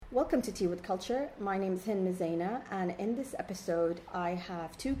Welcome to Tea with Culture. My name is Hind Mizaina, and in this episode, I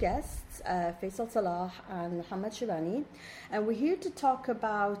have two guests, Faisal Salah and Muhammad Shibani, and we're here to talk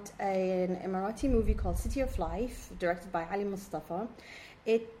about an Emirati movie called City of Life, directed by Ali Mustafa.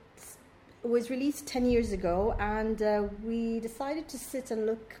 It was released 10 years ago, and we decided to sit and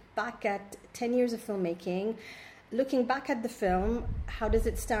look back at 10 years of filmmaking. Looking back at the film, how does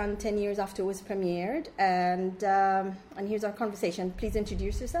it stand 10 years after it was premiered? And here's our conversation. Please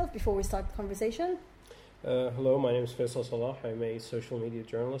introduce yourself before we start the conversation. Hello, my name is Faisal Salah. I'm a social media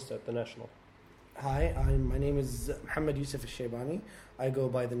journalist at The National. Hi, my name is Muhammad Yusuf Al-Shaybani. I go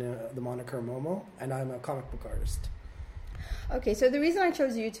by the moniker Momo, and I'm a comic book artist. Okay, so the reason I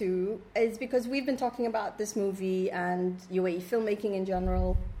chose you two is because we've been talking about this movie and UAE filmmaking in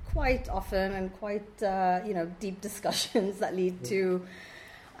general quite often, and quite deep discussions that lead to,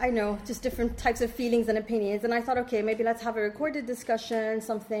 just different types of feelings and opinions. And I thought, okay, maybe let's have a recorded discussion,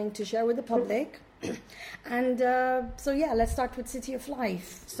 something to share with the public. And let's start with City of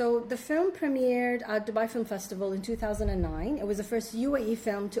Life. So the film premiered at Dubai Film Festival in 2009. It was the first UAE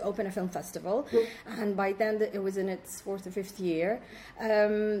film to open a film festival, and by then it was in its fourth or fifth year.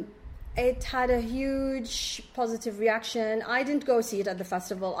 It had a huge positive reaction. I didn't go see it at the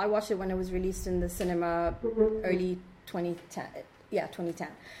festival. I watched it when it was released in the cinema early 2010. Yeah, 2010.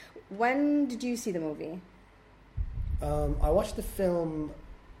 When did you see the movie? I watched the film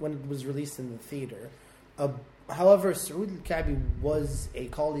when it was released in the theater. However, Saoud Al-Kabi was a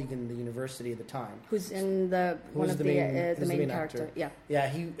colleague in the university at the time. Who's in the main character. Actor. Yeah.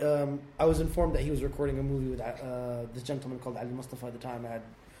 He. I was informed that he was recording a movie with this gentleman called Ali Mustafa at the time. I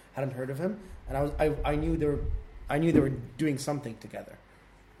hadn't heard of him, and I knew they were doing something together,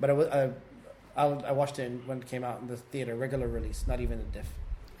 but I watched it when it came out in the theater, regular release, not even a diff.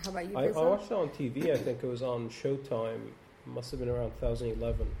 How about you? I watched it on TV. I think it was on Showtime. Must have been around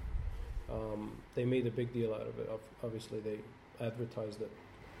 2011. They made a big deal out of it. Obviously, they advertised it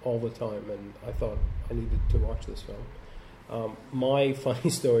all the time, and I thought I needed to watch this film. My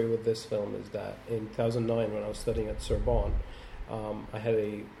funny story with this film is that in 2009, when I was studying at Sorbonne, I had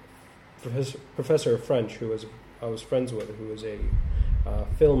a professor of French who I was friends with, who was a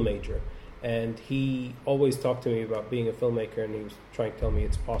film major, and he always talked to me about being a filmmaker, and he was trying to tell me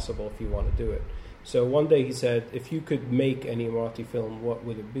it's possible if you want to do it. So one day he said, if you could make any Emirati film, what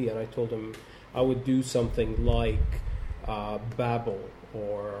would it be? And I told him I would do something like Babel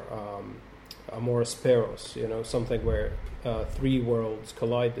or Amores Perros, something where three worlds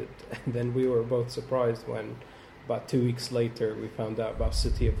collided. And then we were both surprised when about 2 weeks later we found out about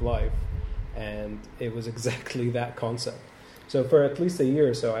City of Life, and it was exactly that concept. So for at least a year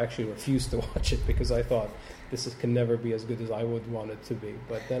or so I actually refused to watch it because I thought can never be as good as I would want it to be.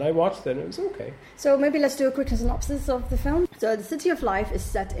 But then I watched it and it was okay. So maybe let's do a quick synopsis of the film. So the City of Life is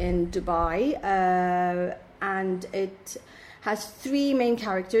set in Dubai, and it has three main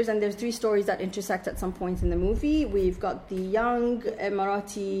characters, and there's three stories that intersect at some point in the movie. We've got the young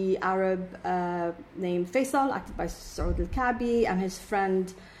Emirati Arab named Faisal, acted by Saoud Al-Kabi, and his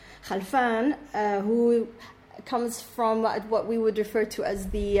friend Khalfan, who comes from what we would refer to as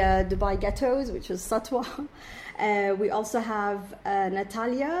the Dubai ghettos, which was Satwa. We also have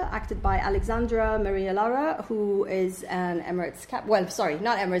Natalia, acted by Alexandra Maria Lara, who is an Emirates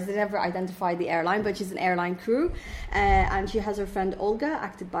not Emirates, they never identified the airline, but she's an airline crew. And she has her friend Olga,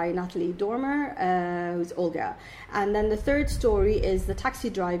 acted by Natalie Dormer, who's Olga. And then the third story is the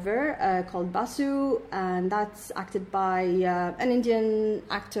taxi driver called Basu, and that's acted by an Indian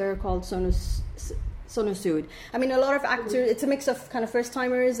actor called Sonu Sood. I mean, a lot of actors, it's a mix of kind of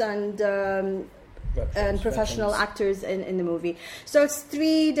first-timers and professional actors in the movie. So it's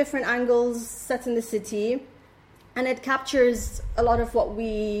three different angles set in the city, and it captures a lot of what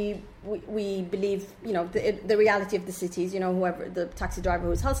we believe, the reality of the cities. Whoever the taxi driver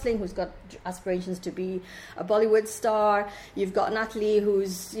who's hustling, who's got aspirations to be a Bollywood star. You've got Natalie,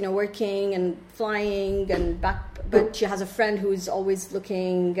 who's working and flying and back, but she has a friend who's always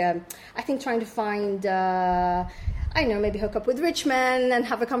looking. I think trying to find. Maybe hook up with rich men and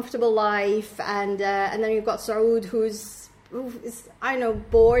have a comfortable life, and then you've got Saoud, who is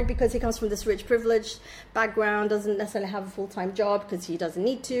bored because he comes from this rich, privileged background, doesn't necessarily have a full-time job because he doesn't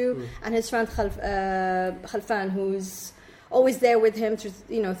need to, and his friend Khalfan, who's always there with him through,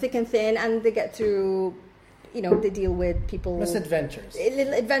 thick and thin, and they get through, they deal with people. Little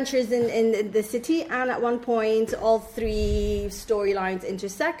adventures in the city, and at one point, all three storylines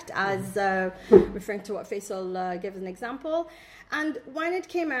intersect, as referring to what Faisal gave as an example. And when it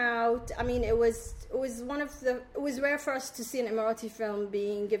came out, I mean, it was rare for us to see an Emirati film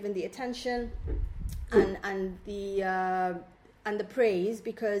being given the attention and the and the praise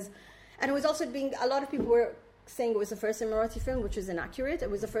because, and it was also being, a lot of people were saying it was the first Emirati film, which was inaccurate. It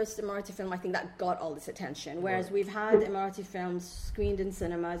was the first Emirati film, I think, that got all this attention. Whereas we've had Emirati films screened in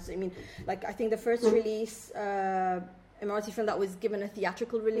cinemas. I mean, like, I think the first release, Emirati film that was given a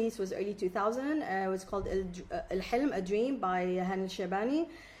theatrical release was early 2000. It was called Al-Hilm, A Dream by Hani Shabani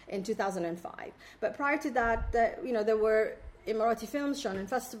in 2005. But prior to that, there were Emirati films shown in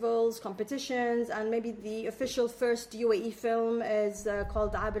festivals, competitions, and maybe the official first UAE film is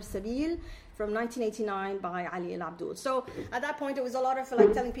called Abir Sabil from 1989 by Ali Al Abdul. So at that point, it was a lot of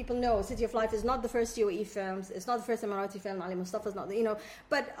like telling people, no, City of Life is not the first UAE films, it's not the first Emirati film, Ali Mustafa's not,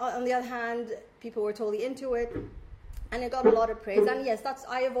 But on the other hand, people were totally into it. And it got a lot of praise. And yes,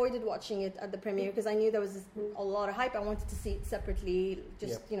 I avoided watching it at the premiere because I knew there was a lot of hype. I wanted to see it separately,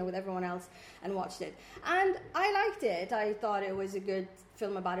 with everyone else, and watched it. And I liked it. I thought it was a good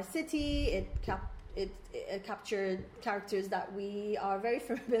film about a city. It captured characters that we are very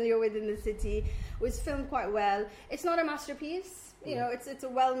familiar with in the city. It was filmed quite well. It's not a masterpiece. It's a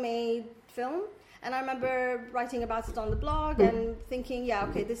well-made film. And I remember writing about it on the blog and thinking,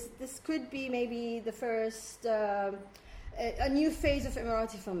 this could be maybe the first, a new phase of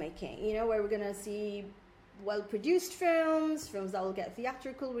Emirati filmmaking, where we're going to see well-produced films that will get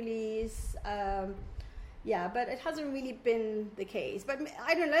theatrical release. But it hasn't really been the case. But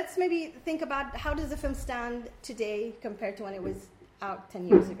I don't know, let's maybe think about how does the film stand today compared to when it was out 10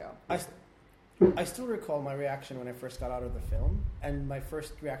 years ago? I still recall my reaction when I first got out of the film, and my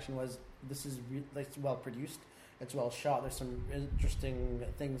first reaction was, this is it's well produced, it's well shot, there's some interesting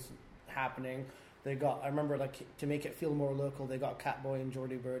things happening. I remember, to make it feel more local, they got Catboy and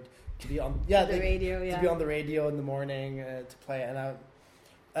Geordie Bird to be on radio, to be on the radio in the morning to play.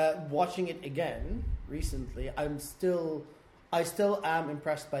 And watching it again recently, I still am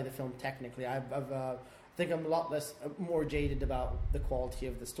impressed by the film technically. I think I'm a lot more jaded about the quality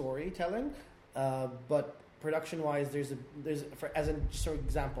of the storytelling, but production-wise, as an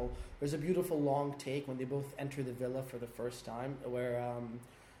example, there's a beautiful long take when they both enter the villa for the first time, where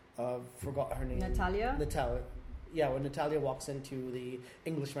forgot her name. Natalia. Yeah, when Natalia walks into the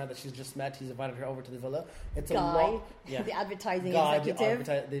Englishman that she's just met, he's invited her over to the villa. It's the advertising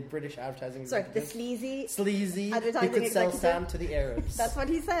executive. The British advertising executive. The sleazy advertising he could sell sand to the Arabs. That's what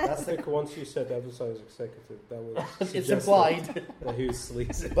he said. I think once you said advertising executive, that was it's implied that he was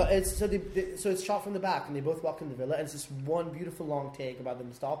sleazy. But it's so it's shot from the back, and they both walk in the villa, and it's this one beautiful long take about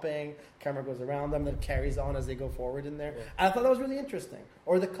them stopping. Camera goes around them, then it carries on as they go forward in there. Yeah. And I thought that was really interesting.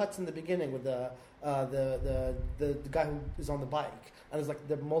 Or the cuts in the beginning with the guy who is on the bike, and there's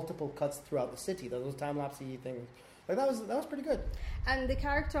the multiple cuts throughout the city. Those time-lapsey things, that was pretty good. And the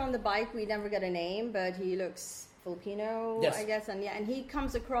character on the bike, we never get a name, but he looks Filipino, yes. I guess, and he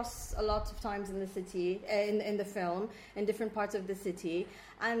comes across a lot of times in the city, in the film, in different parts of the city.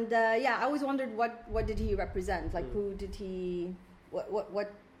 And I always wondered what did he represent? Who did he?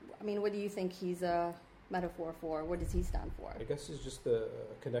 What? I mean, what do you think he's a metaphor for? What does he stand for? I guess it's just a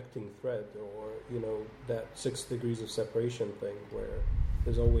connecting thread, or that 6 degrees of separation thing, where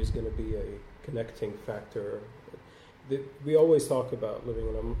there's always going to be a connecting factor. We always talk about living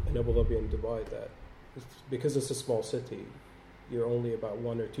in Abu Dhabi and Dubai, that because it's a small city, you're only about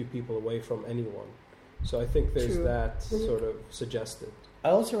 1 or 2 people away from anyone. So I think there's that sort of suggested. I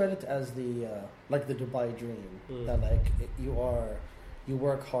also read it as the Dubai dream, that you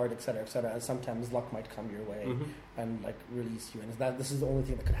work hard, etc., and sometimes luck might come your way and release you. And this is the only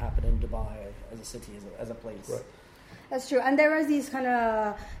thing that could happen in Dubai as a city, as a place. Right. That's true. And there are these kind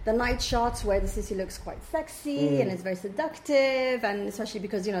of the night shots where the city looks quite sexy and it's very seductive, and especially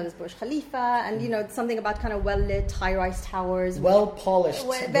because there's Burj Khalifa and something about kind of well-lit high-rise towers, well-polished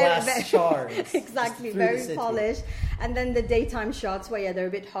glass shards. Exactly, very polished. And then the daytime shots where they're a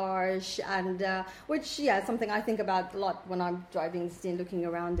bit harsh, and which something I think about a lot when I'm driving the city and looking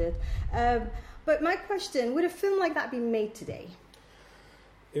around it. But my question: would a film like that be made today?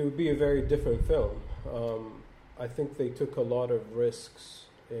 It would be a very different film. I think they took a lot of risks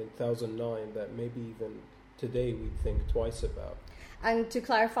in 2009 that maybe even today we'd think twice about. And to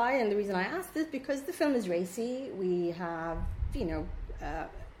clarify, and the reason I asked this, because the film is racy, we have,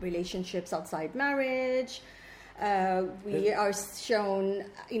 relationships outside marriage, we are shown,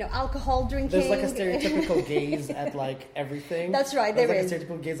 alcohol drinking. There's a stereotypical gaze at everything. That's right, there is. A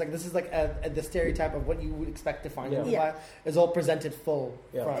stereotypical gaze. This is the stereotype of what you would expect to find in Dubai is all presented full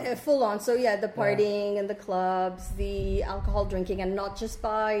on. So the partying and the clubs, the alcohol drinking, and not just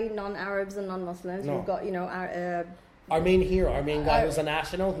by non-Arabs and non-Muslims. No. We've got our main guy who's a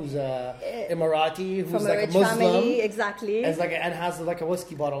national, who's a Emirati, who's from a rich Muslim, family, exactly, and has a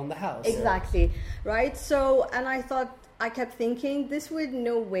whiskey bottle in the house. Exactly, right? So, and I thought I kept thinking this would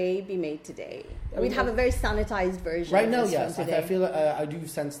no way be made today. I We'd mean, have a very sanitized version. Right of now, this yes. film I today. feel I do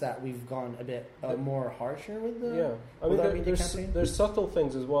sense that we've gone a bit more harsher with the. Yeah, I with mean, our media there's campaign. there's subtle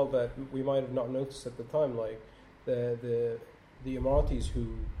things as well that we might have not noticed at the time, like the Emiratis who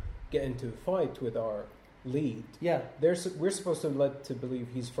get into a fight with our lead. Yeah. We're supposed to led to believe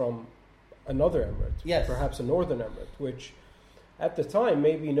he's from another emirate, Yes. perhaps a northern emirate, which at the time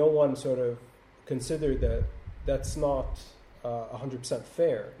maybe no one sort of considered that that's not 100%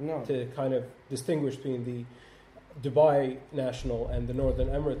 fair No. to kind of distinguish between the Dubai national and the Northern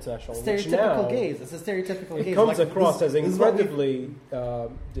Emirates national. which Stereotypical now gaze. It's a stereotypical gaze. it comes Like, across this as is what we- incredibly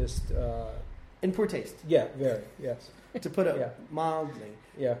just in poor taste, yeah, very yes, to put it Yeah. mildly.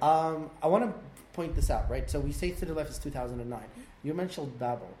 yeah. I want to point this out, right? So we say City Life is 2009. You mentioned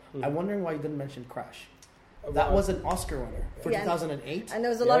Babel. Mhm. I'm wondering why you didn't mention Crash. That Well, was an Oscar winner for Yeah. 2008. And there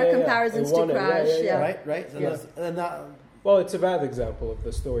was a lot of comparisons It to won it. Crash. Yeah. Right, right. And Yeah. and that, Well, it's a bad example of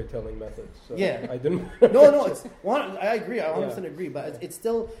the storytelling method. So Yeah. I didn't. no, it's one. I agree. I 100% Yeah. agree. But it's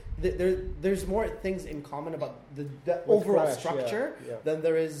still there's more things in common about the With overall Crash, structure yeah. than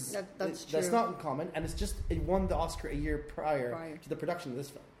there is. That's That's true. not in common, and it's just it won the Oscar a year prior Prior. to the production of this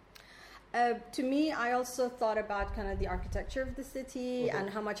film. To me, I also thought about kind of the architecture of the city Mhm. and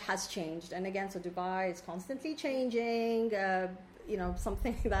how much has changed. And again, so Dubai is constantly changing.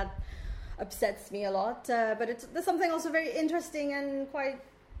 Something that upsets me a lot. But there's something also very interesting and quite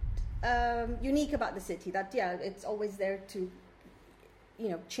unique about the city. That it's always there to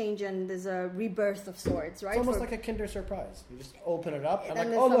change, and there's a rebirth of sorts, right? It's almost For- like a Kinder Surprise. You just open it up and, And like,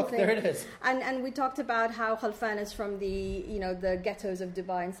 there's oh look, something- there it is. And we talked about how Khalfan is from the ghettos of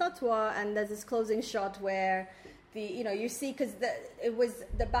Dubai and Satwa, and there's this closing shot where you see, because it was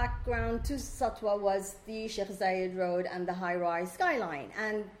the background to Satwa was the Sheikh Zayed Road and the high-rise skyline,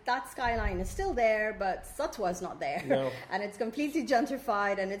 and that skyline is still there, but Satwa is not there, No. and it's completely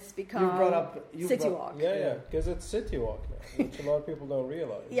gentrified, and it's become You City brought- Walk. Yeah, because it's City Walk now, which a lot of people don't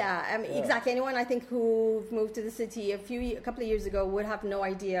realize. Yeah, Yeah. exactly. Anyone I think who moved to the city a couple of years ago would have no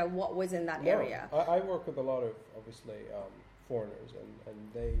idea what was in that No, area. I work with a lot of obviously foreigners, and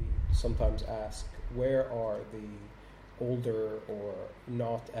they sometimes ask where are the older or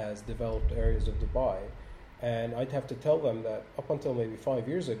not as developed areas of Dubai, and I'd have to tell them that up until maybe 5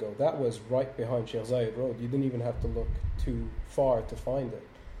 years ago, that was right behind Sheikh Zayed Road. You didn't even have to look too far to find it.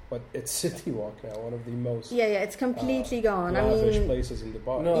 But it's City Walk now, one of the most Yeah, it's completely gone. I lavish mean, places in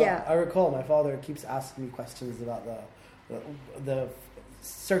Dubai. No, Yeah. I recall my father keeps asking me questions about the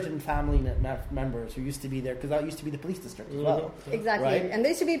certain family members who used to be there, because that used to be the police district as well. exactly. Right? And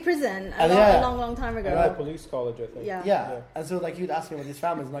there used to be a prison And yeah. a long time ago. And the police college, I think. Yeah. Yeah. And so like you'd ask me about these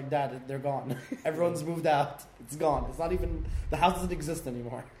families, I'm like, Dad, they're gone. Everyone's moved out. It's gone. It's not even, the house doesn't exist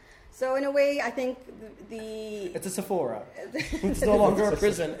anymore. So in a way, I think the It's a Sephora. It's no longer a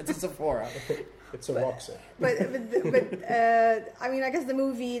prison. It's a Sephora. It's a Roxy. but I mean, I guess the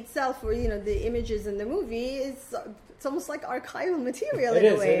movie itself, or the images in the movie, it's almost like archival material in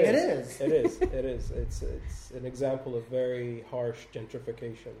a way. It is. It is. It's an example of very harsh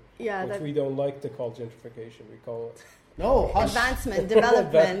gentrification, Yeah, which that we don't like to call gentrification. We call it No, hush. advancement,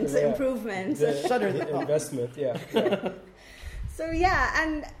 development, Yeah. improvement. the Shudder the thought. investment. Yeah. So yeah,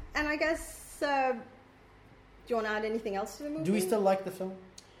 and I guess do you want to add anything else to the movie? Do we still like the film?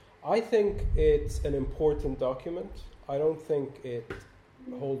 I think it's an important document. I don't think it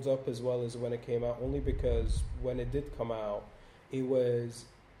holds up as well as when it came out, only because when it did come out, it was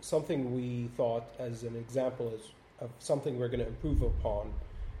something we thought as an example of something we're going to improve upon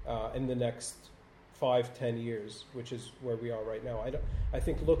in the next 5-10 years, which is where we are right now. I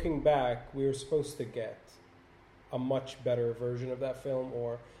think looking back, we were supposed to get a much better version of that film,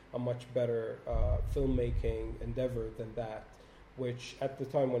 or a much better filmmaking endeavor than that, which at the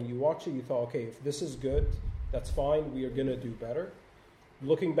time when you watch it, you thought, okay, if this is good, that's fine, we are going to do better.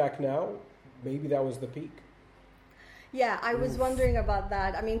 Looking back now, maybe that was the peak. Yeah, I was wondering about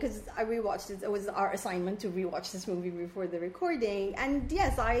that. I mean, because I rewatched it. It was our assignment to rewatch this movie before the recording. And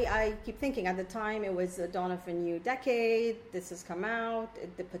yes, I keep thinking at the time it was the dawn of a new decade. This has come out.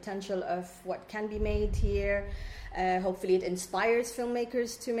 The potential of what can be made here. Hopefully it inspires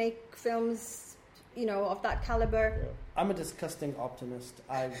filmmakers to make films, of that caliber. Yeah. I'm a disgusting optimist.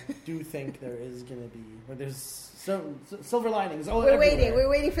 I do think there is going to be, there's silver linings. We're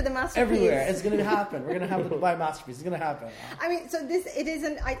waiting for the masterpiece. Everywhere. It's going to happen. We're going to have the Dubai masterpiece. It's going to happen. I mean, so it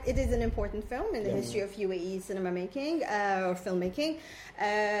is an important film in the history of UAE cinema making or filmmaking,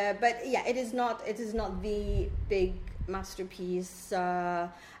 but yeah, it is not the big masterpiece.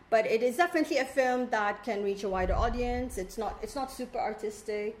 But it is definitely a film that can reach a wider audience. It's not super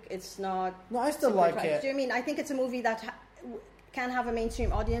artistic. It's not. No, I still super like attractive. it. Do you mean? I think it's a movie that can have a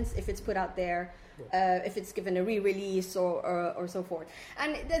mainstream audience if it's put out there, if it's given a re-release or so forth.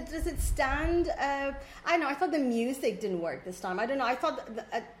 And does it stand? I don't know. I thought the music didn't work this time. I don't know. I thought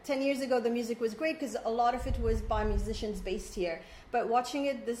 10 years ago the music was great because a lot of it was by musicians based here. But watching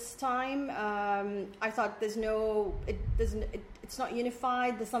it this time, I thought it's not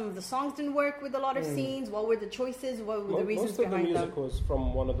unified. Some of the songs didn't work with a lot of scenes. What were the choices? What were the reasons behind them? Most of the music was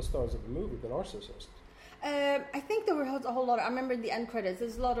from one of the stars of the movie, The Narcissist. I think there were a whole lot. I remember the end credits.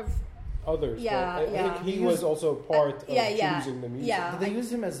 There's a lot of others. Yeah, but I think he was also part of choosing the music. Yeah. Did they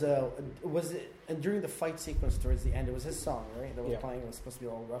use him as a? Was it? And during the fight sequence towards the end, it was his song, right? That was playing. It was supposed to be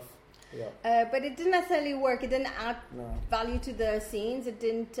all rough. Yeah. But it didn't necessarily work. It didn't add value to the scenes. It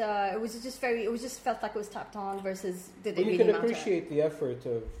didn't. It was just very. It was just felt like it was tapped on versus did it really matter? You can appreciate the effort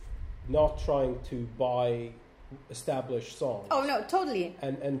of not trying to buy established songs. Oh no, totally.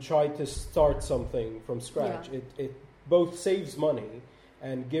 And try to start something from scratch. Yeah. It both saves money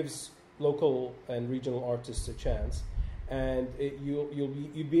and gives local and regional artists a chance, and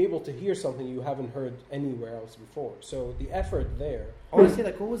you'd be able to hear something you haven't heard anywhere else before. So the effort there. Honestly,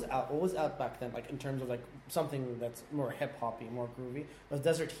 like what was out back then? Like in terms of like something that's more hip hoppy, more groovy. Was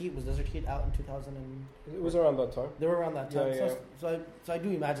Desert Heat out in 2000? It was around that time. They were around that time. Yeah. So I do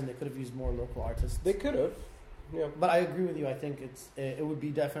imagine they could have used more local artists. They could have. Yeah. But I agree with you. I think it would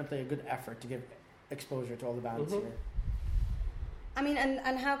be definitely a good effort to give exposure to all the bands here. I mean,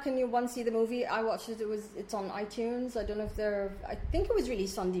 and how can you see the movie? I watched it. It's on iTunes. I don't know if I think it was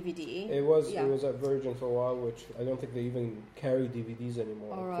released on DVD. It was at Virgin for a while, which I don't think they even carry DVDs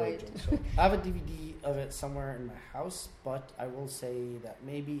anymore. All right. Virgin, so. I have a DVD of it somewhere in my house, but I will say that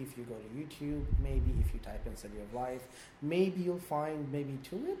maybe if you go to YouTube, maybe if you type in City of Life, maybe you'll find maybe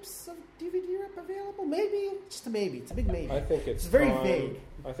 2 rips of DVD rip available. Maybe, just a maybe. It's a big maybe. I think it's very time, vague.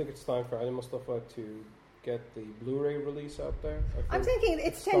 I think it's time for Ali Mustafa to get the Blu-ray release out there. I'm thinking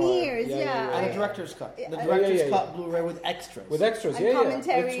it's 10 years, And a director's cut. The director's cut Blu-ray with extras. With extras, and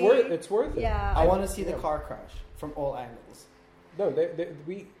commentary. It's worth it. Yeah. I want to see the car crash from all angles. No,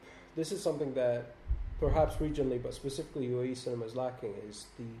 this is something that perhaps regionally, but specifically UAE cinema is lacking, is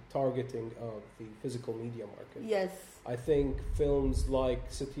the targeting of the physical media market. Yes. I think films like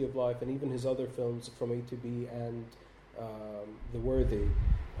City of Life and even his other films From A to B and The Worthy,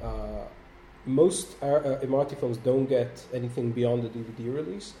 most Emirati films don't get anything beyond the DVD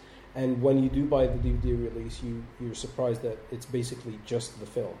release, and when you do buy the DVD release, you're surprised that it's basically just the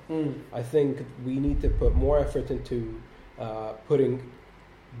film. I think we need to put more effort into putting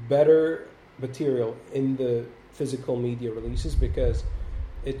better material in the physical media releases, because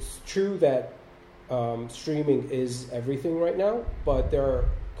it's true that streaming is everything right now, but there are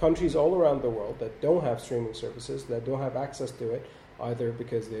countries all around the world that don't have streaming services, that don't have access to it, either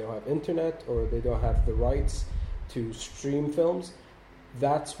because they don't have internet or they don't have the rights to stream films.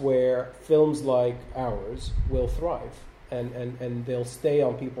 That's where films like ours will thrive, and they'll stay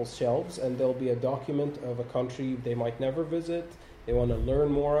on people's shelves, and they'll be a document of a country they might never visit, they want to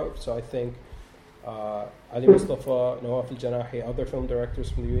learn more of. So I think Ali Mustafa, Nawaf Al-Janahi, other film directors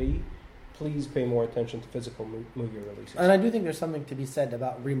from the UAE, please pay more attention to physical movie releases. And I do think there's something to be said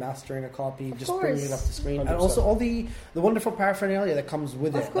about remastering a copy, just bringing it up to screen, 100%. and also all the wonderful paraphernalia that comes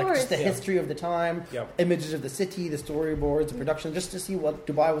with it, like just the Yeah. history of the time, images of the city, the storyboards, the production, just to see what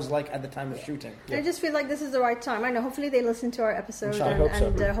Dubai was like at the time of shooting. I just feel like this is the right time. I know. Hopefully they listen to our episode, Inshallah. I hope so.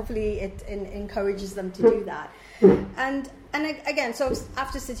 and hopefully it encourages them to do that. And again, so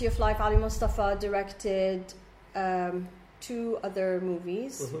after City of Life, Ali Mustafa directed 2 other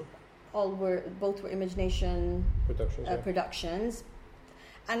movies. Mm-hmm. Both were Imagination productions,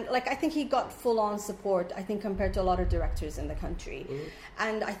 and like I think he got full on support. I think compared to a lot of directors in the country,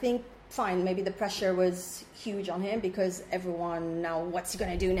 and I think maybe the pressure was huge on him because everyone now what's he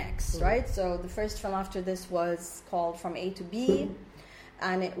gonna do next, right? So the first film after this was called From A to B.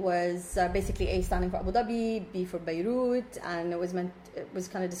 And it was basically A standing for Abu Dhabi, B for Beirut, and it was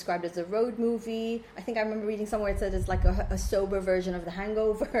kind of described as a road movie. I think I remember reading somewhere it said it's like a sober version of The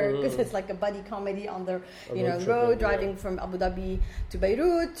Hangover, because it's like a buddy comedy on the road, driving from Abu Dhabi to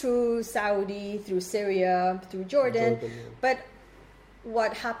Beirut, through Saudi, through Syria, through Jordan. But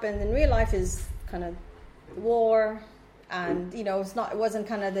what happened in real life is kind of war. And it wasn't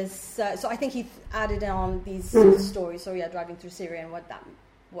kind of this. So I think he added on these stories. So driving through Syria and what that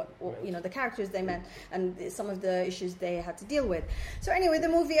the characters they meant and some of the issues they had to deal with. So anyway, the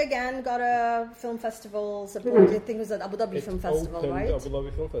movie again got a film festival support. I think it was at Abu Dhabi Film Festival, right? Abu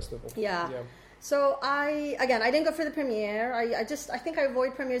Dhabi Film Festival. Yeah. So I didn't go for the premiere. I think I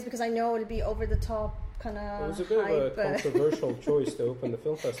avoid premieres because I know it'll be over the top kind of. It was a bit of a controversial choice to open the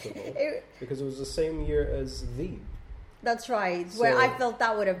film festival because it was the same year as Veep. That's right. So where I felt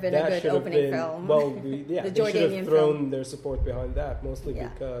that would have been a good opening film. Well, the Jordanian they should have thrown film. their support behind that, mostly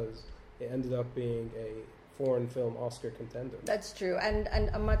because it ended up being a foreign film Oscar contender. That's true, and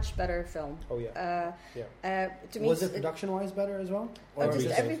a much better film. Oh yeah. To me, was it production-wise better as well? Or just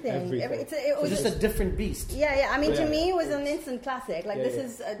everything. It was just a different beast. Yeah. I mean, to me, it was an instant classic. Like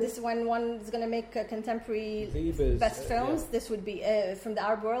this is when one is going to make a contemporary best films. This would be from the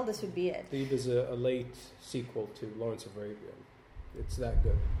Arab world. This would be it. Veep is a late sequel to Lawrence of Arabia. It's that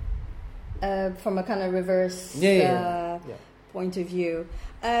good. From a kind of reverse point of view.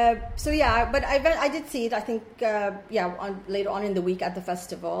 But I did see it. I think later on in the week at the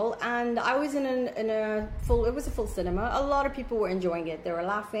festival, and I was in a full. It was a full cinema. A lot of people were enjoying it. They were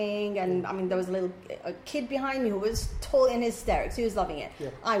laughing, and I mean, there was a kid behind me who was totally in hysterics. He was loving it. Yeah.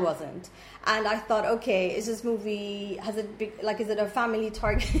 I wasn't, and I thought, okay, is this movie is it a family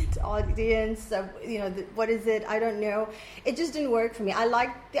target audience? What is it? I don't know. It just didn't work for me. I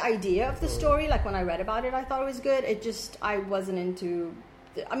liked the idea of the story. Like when I read about it, I thought it was good. I wasn't into.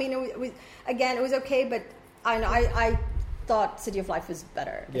 I mean, it was okay, but I thought City of Life was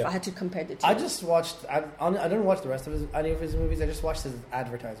better if I had to compare the two. I just watched. I didn't watch the rest of any of his movies. I just watched his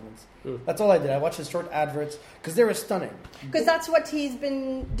advertisements. That's all I did. I watched his short adverts because they were stunning. Because that's what he's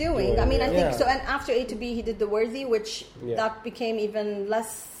been doing. I mean, I think so. And after A to B, he did The Worthy, which that became even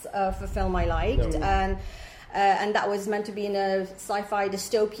less of a film I liked. No. And that was meant to be in a sci-fi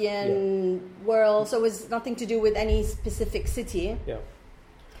dystopian world, so it was nothing to do with any specific city. Yeah.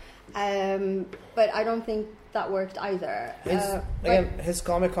 But I don't think that worked either. His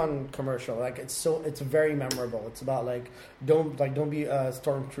Comic-Con commercial, it's very memorable. It's about don't be a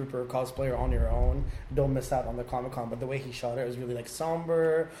stormtrooper cosplayer on your own. Don't miss out on the Comic-Con. But the way he shot it was really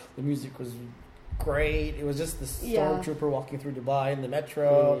somber. The music was great. It was just the stormtrooper walking through Dubai in the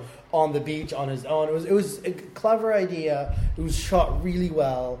metro, on the beach on his own. It was a clever idea. It was shot really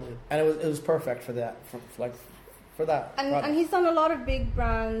well, and it was perfect for that. For that. And he's done a lot of big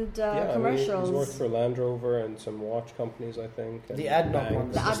brand commercials. He's worked for Land Rover and some watch companies, I think. The ADNOC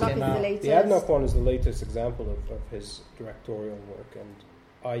one. The ADNOC is the latest. The ADNOC one is the latest example of his directorial work, and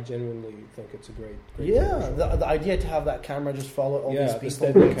I genuinely think it's a great the idea to have that camera just follow all these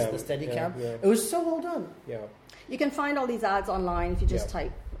people, the steady cam. It was so well done. Yeah. You can find all these ads online if you just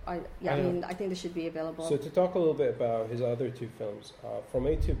type. I think they should be available. So to talk a little bit about his other two films, From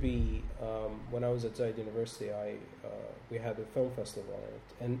A to B, when I was at Zayed University, we had a film festival on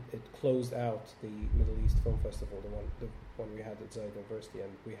it, and it closed out the Middle East Film Festival, the one we had at Zayed University,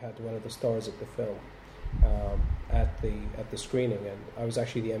 and we had one of the stars of the film at the screening, and I was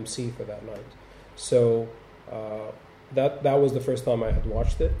actually the MC for that night. So that was the first time I had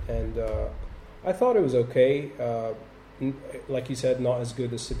watched it, and I thought it was okay. Like you said, not as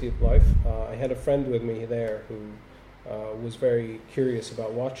good as City of Life. I had a friend with me there who was very curious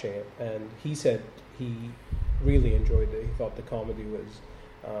about watching it, and he said he really enjoyed it. He thought the comedy was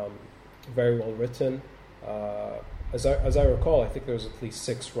very well written. As I recall, I think there was at least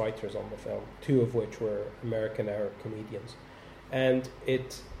 6 writers on the film, 2 of which were American Arab comedians. And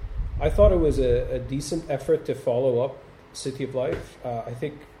I thought it was a decent effort to follow up City of Life. I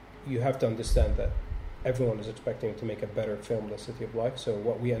think you have to understand that everyone is expecting to make a better film than City of Life, so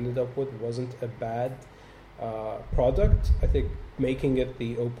what we ended up with wasn't a bad product. I think making it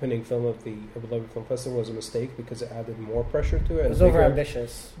the opening film of the Abu Dhabi Film Festival was a mistake because it added more pressure to it. It was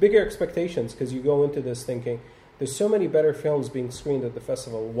over-ambitious. Bigger expectations, because you go into this thinking, there's so many better films being screened at the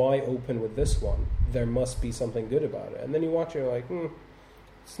festival, why open with this one? There must be something good about it. And then you watch it, you're like,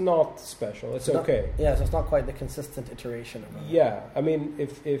 it's not special, it's okay. So it's not quite the consistent iteration of it. Yeah, I mean,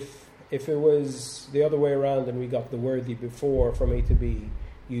 if it was the other way around and we got The Worthy before From A to B,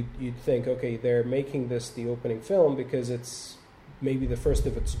 you'd think, okay, they're making this the opening film because it's maybe the first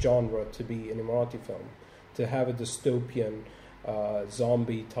of its genre to be an Emirati film. To have a dystopian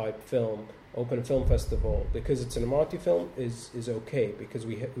zombie-type film open a film festival because it's an Emirati film is okay, because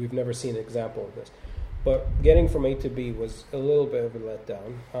we've never seen an example of this. But getting From A to B was a little bit of a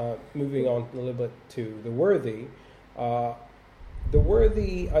letdown. Moving on a little bit to The Worthy. The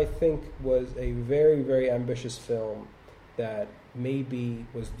Worthy, I think, was a very, very ambitious film that maybe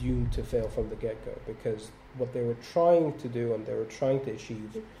was doomed to fail from the get-go, because what they were trying to do and they were trying to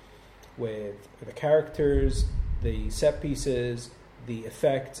achieve with the characters, the set pieces, the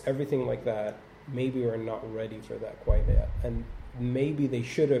effects, everything like that, maybe we're not ready for that quite yet. And maybe they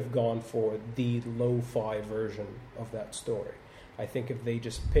should have gone for the lo-fi version of that story. I think if they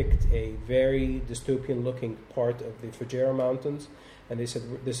just picked a very dystopian-looking part of the Fujairah Mountains, and they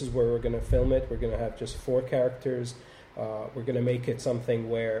said, this is where we're going to film it, we're going to have just 4 characters, we're going to make it something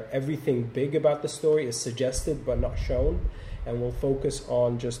where everything big about the story is suggested but not shown, and we'll focus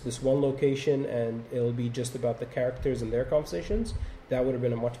on just this one location, and it'll be just about the characters and their conversations, that would have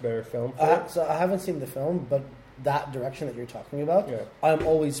been a much better film for it. So I haven't seen the film, but that direction that you're talking about, Yeah. I'm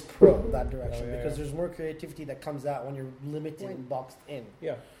always pro that direction, Oh, yeah, because yeah. there's more creativity that comes out when you're limited and boxed in.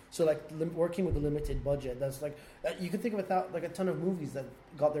 Yeah. So like working with a limited budget, that's like you can think of like a ton of movies that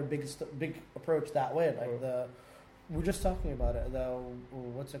got their big approach that way. Like we're just talking about it.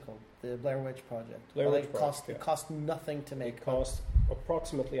 What's it called? The Blair Witch Project. Blair Witch It Project, cost nothing to make. It cost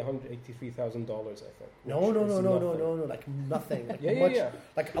approximately $183,000, I think. No, like nothing. Like Yeah.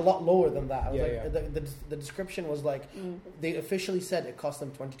 Like a lot lower than that. It was Yeah, like the description was like they officially said it cost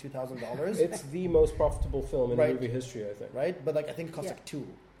them $22,000. It's the most profitable film in Right. movie history, I think. Right, but like I think it cost like $2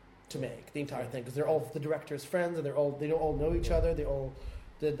 to make the entire thing, because they're all the director's friends and they don't all know each other. They all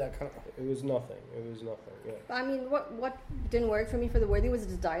did that kind of. It was nothing. Yeah. I mean, what didn't work for me for The Worthy was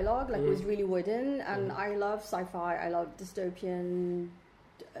the dialogue. Like, it was really wooden, and I love sci-fi. I love dystopian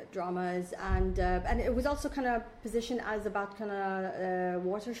dramas, and it was also kind of positioned as about kind of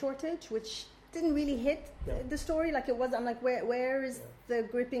water shortage, which didn't really hit the story. Like, it was. I'm like, where is the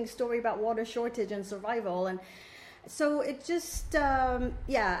gripping story about water shortage and survival? And so it just and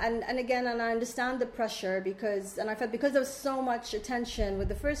again, and I understand the pressure because there was so much attention with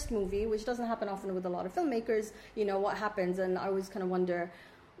the first movie, which doesn't happen often with a lot of filmmakers, what happens, and I always kind of wonder,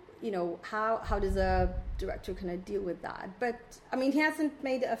 how does a director kind of deal with that? But I mean, he hasn't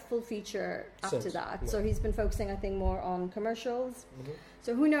made a full feature after that, so he's been focusing, I think, more on commercials.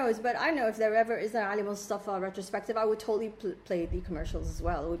 So who knows? But I know if there ever is an Ali Mustafa retrospective, I would totally play the commercials as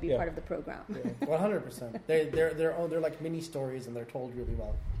well. It would be part of the program. 100%. They're like mini stories, and they're told really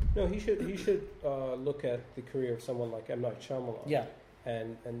well. No, he should look at the career of someone like M. Night Shyamalan. Yeah.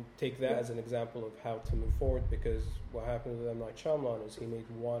 And take that as an example of how to move forward, because what happened with M. Night Shyamalan is he made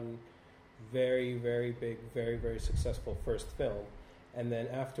one very, very big, very, very successful first film, and then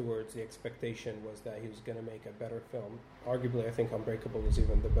afterwards the expectation was that he was going to make a better film. Arguably, I think Unbreakable is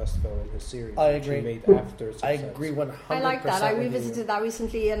even the best film in his series. I agree. He made after success. I agree 100%. I like that. I revisited that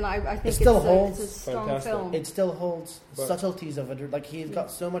recently, and I think holds. it's a strong Fantastic. film. It still holds subtleties of it. Like, he's got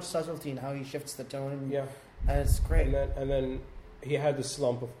so much subtlety in how he shifts the tone. Yeah. And it's great. And then he had the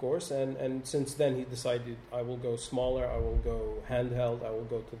slump, of course, and since then he decided, I will go smaller, I will go handheld, I will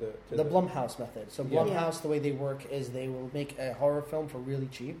go to the Blumhouse method. So Blumhouse, the way they work is they will make a horror film for really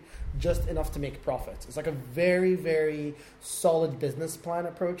cheap, just enough to make profits. It's like a very, very solid business plan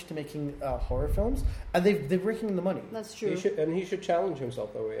approach to making horror films, and they're breaking the money. That's true. He should challenge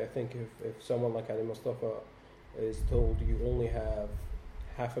himself that way. I think if someone like Ali Mustafa is told you only have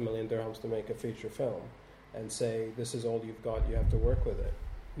 $500,000 dirhams to make a feature film, and say, this is all you've got, you have to work with it,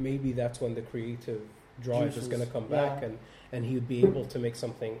 maybe that's when the creative drive is going to come back, and he would be able to make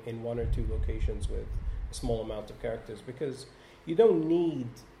something in 1 or 2 locations with a small amount of characters, because you don't need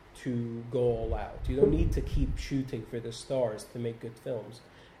to go all out. You don't need to keep shooting for the stars to make good films.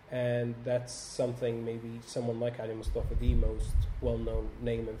 And that's something maybe someone like Ali Mustafa, the most well-known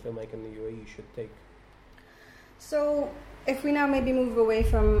name in filmmaking in the UAE, should take. So if we now maybe move away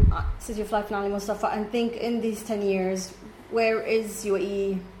from City of Life and Ali Mustafa and think in these 10 years, where is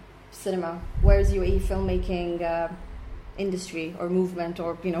UAE cinema? Where is UAE filmmaking industry or movement,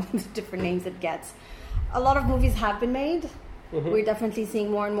 or different names it gets? A lot of movies have been made. We're definitely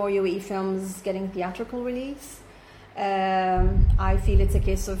seeing more and more UAE films getting theatrical release. I feel it's a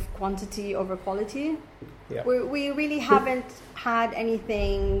case of quantity over quality. Yeah. We really haven't had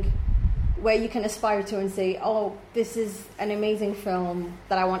anything where you can aspire to and say, oh, this is an amazing film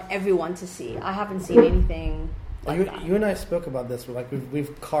that I want everyone to see. I haven't seen anything like that. You and I spoke about this.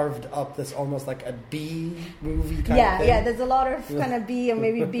 We've carved up this almost like a B movie kind of thing. Yeah, there's a lot of kind of B or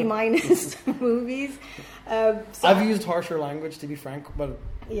maybe B minus movies. So I've used harsher language, to be frank, but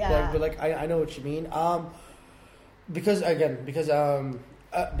like I know what you mean. Because I'm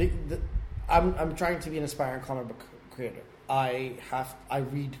trying to be an aspiring comic book creator. I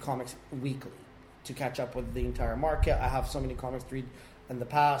read comics weekly to catch up with the entire market. I have so many comics to read in the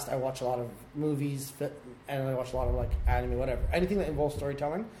past. I watch a lot of movies, and I watch a lot of like anime, whatever. Anything that involves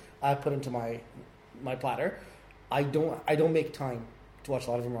storytelling, I put into my platter. I don't make time to watch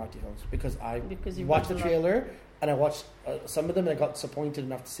a lot of Emirati films because you watch the trailer and I watched some of them and I got disappointed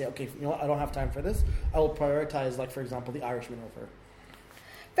enough to say, okay, I don't have time for this. I will prioritize, like, for example, The Irishman over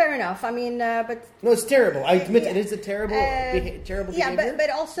Fair enough. I mean, but No, it's terrible. I admit Yeah. it is a terrible, terrible yeah, behavior. but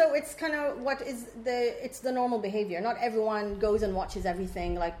also it's kind of it's the normal behavior. Not everyone goes and watches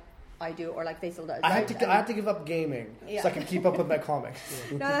everything like I do or like Faisal does. I right? had to give up gaming Yeah. so I can keep up with my comics.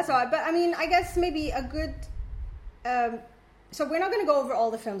 No, that's all right. But I mean, I guess maybe a good. So we're not going to go over all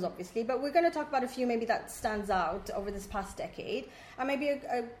the films, obviously, but we're going to talk about a few maybe that stands out over this past decade, and maybe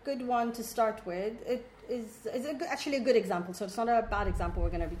a good one to start with. It is actually a good example. So it's not a bad example.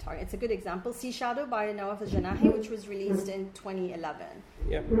 We're going to be talking. It's a good example. Sea Shadow by Nawaf Al-Janahi, which was released in 2011.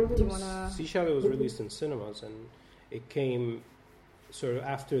 Yeah. Do you want to? Sea Shadow was released in cinemas, and it came sort of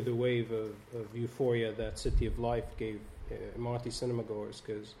after the wave of euphoria that City of Life gave Emirati cinema goers,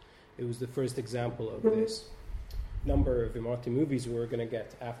 because it was the first example of this number of Emirati movies we were going to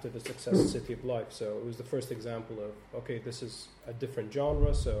get after the success of City of Life. So it was the first example of, okay, this is a different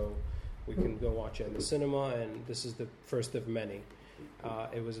genre, so we can go watch it in the cinema, and this is the first of many.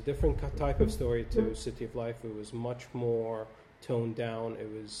 It was a different type of story to City of Life. It was much more toned down. It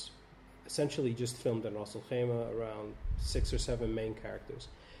was essentially just filmed in Ras Al Khaimah, around 6 or 7 main characters.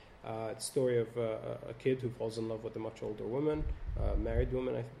 It's the story of a kid who falls in love with a much older woman, a married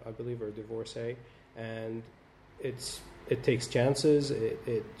woman, I believe, or a divorcee, and it takes chances.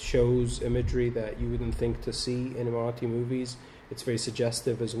 It shows imagery that you wouldn't think to see in Emirati movies. It's very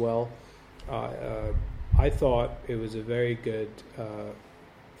suggestive as well. I thought it was a very good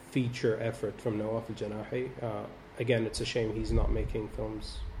feature effort from Nawaf Al-Janahi. Again, it's a shame he's not making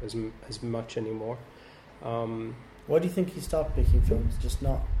films as much anymore. Why do you think he stopped making films? Just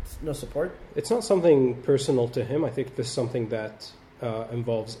no support? It's not something personal to him. I think this is something that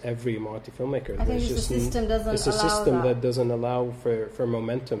involves every Emirati filmmaker. I think the system doesn't it's a allow system that doesn't allow for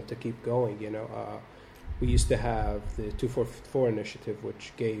momentum to keep going. We used to have the 244 initiative,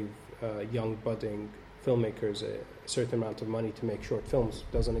 which gave young budding filmmakers a certain amount of money to make short films.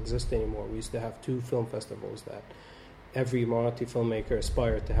 It doesn't exist anymore. We used to have 2 film festivals that every Emirati filmmaker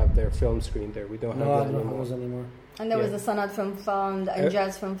aspired to have their film screened there. We don't have that anymore. And there was the Sanad Film Fund and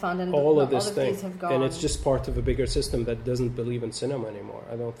Jazz Film Fund, and all of these have gone. And it's just part of a bigger system that doesn't believe in cinema anymore.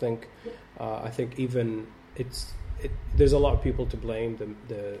 I don't think. I think even there's a lot of people to blame.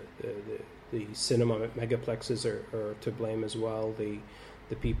 The cinema megaplexes are to blame as well.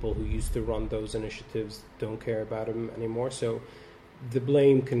 The people who used to run those initiatives don't care about them anymore. So the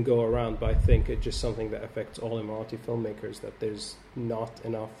blame can go around, but I think it's just something that affects all Emirati filmmakers, that there's not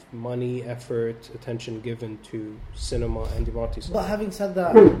enough money, effort, attention given to cinema and Emirati cinema. But having said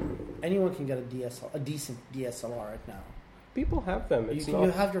that, anyone can get a decent DSLR right now. People have them.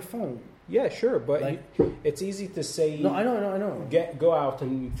 You have your phone. Yeah, sure, but it's easy to say. No, I know. Go out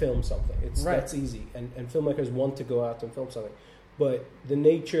and film something. Right. That's easy, and filmmakers want to go out and film something. But the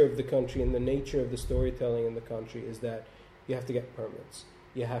nature of the country and the nature of the storytelling in the country is that you have to get permits.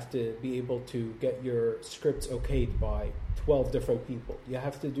 You have to be able to get your scripts okayed by 12 different people. You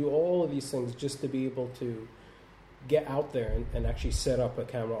have to do all of these things just to be able to get out there and actually set up a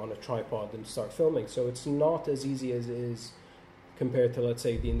camera on a tripod and start filming. So it's not as easy as it is compared to, let's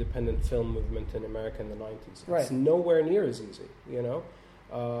say, the independent film movement in America in the 90s. Right. It's nowhere near as easy,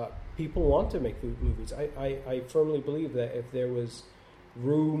 People want to make movies. I firmly believe that if there was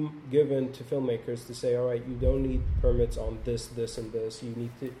room given to filmmakers to say, all right, you don't need permits on this, and this.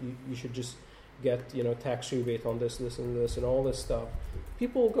 You should just get tax rebate on this, and this, and all this stuff.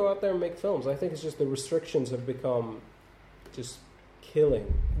 People will go out there and make films. I think it's just the restrictions have become just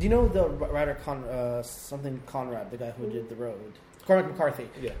killing. Do you know the writer Conrad, the guy who did The Road? Cormac McCarthy,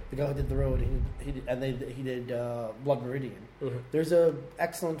 Yeah. the guy who did The Road, he did Blood Meridian. Mm-hmm. There's a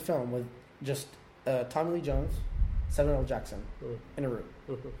excellent film with just Tommy Lee Jones, Samuel L. Jackson in a room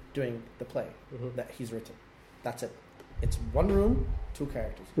doing the play that he's written. That's it. It's one room, 2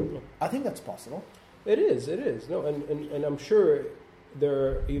 characters. I think that's possible. It is. No, and I'm sure there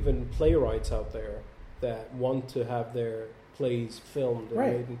are even playwrights out there that want to have their plays filmed.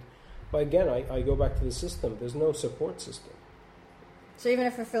 Right. But again, I go back to the system. There's no support system. So even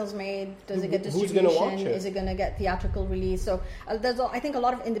if a film's made, does it get Who's distribution? gonna watch it? Is it going to get theatrical release? So there's, I think, a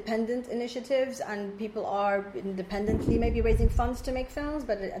lot of independent initiatives, and people are independently maybe raising funds to make films.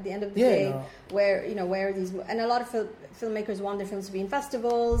 But at the end of the day, where are these? And a lot of filmmakers want their films to be in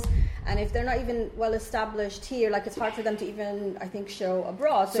festivals, and if they're not even well established here, like it's hard for them to even, I think, show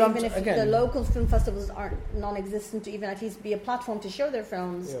abroad. So even if the local film festivals aren't non-existent, to even at least be a platform to show their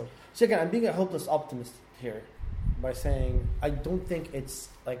films. Yeah. So again, I'm being a hopeless optimist here by saying I don't think it's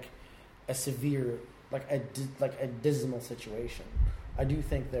like a severe, like a dismal situation. I do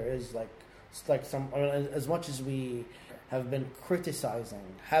think there is like some, as much as we have been criticizing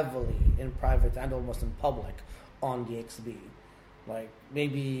heavily in private and almost in public on DXB, Like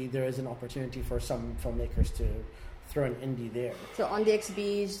maybe there is an opportunity for some filmmakers to throw an indie there. So on the XB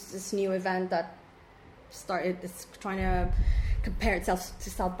is this new event that started. It's trying to compare itself to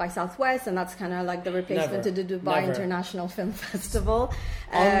South by Southwest, and that's kind of like the replacement to the Dubai International Film Festival.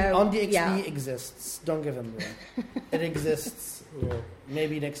 On the XB exists. Don't give him room. It exists. Yeah.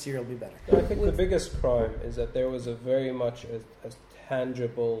 Maybe next year it'll be better. I think the biggest crime is that there was a very much a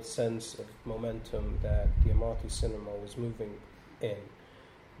tangible sense of momentum that the Emirati cinema was moving in.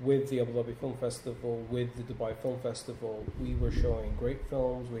 With the Abu Dhabi Film Festival, with the Dubai Film Festival, we were showing great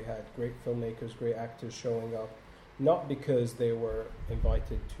films. We had great filmmakers, great actors showing up, not because they were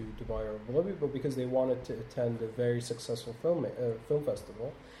invited to Dubai or Abu Dhabi, but because they wanted to attend a very successful film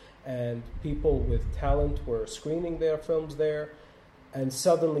festival. And people with talent were screening their films there, and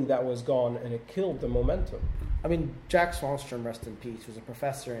suddenly that was gone, and it killed the momentum. I mean, Jack Swanstrom, rest in peace, was a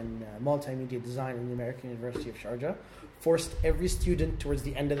professor in multimedia design in the American University of Sharjah, forced every student towards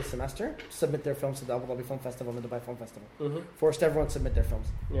the end of the semester to submit their films to the Abu Dhabi Film Festival and the Dubai Film Festival. Mm-hmm. Forced everyone to submit their films.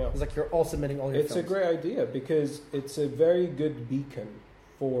 Yeah. It's like you're all submitting all your films. It's a great idea because it's a very good beacon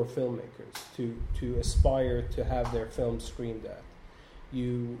for filmmakers to aspire to have their films screened at.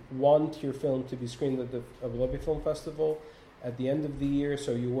 You want your film to be screened at the Abu Dhabi Film Festival at the end of the year,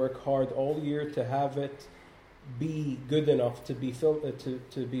 so you work hard all year to have it be good enough to be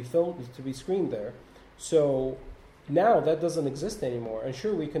to be screened there. So now that doesn't exist anymore. And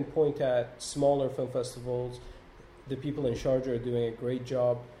sure, we can point at smaller film festivals. The people in Sharjah are doing a great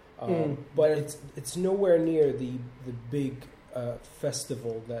job, but it's nowhere near the big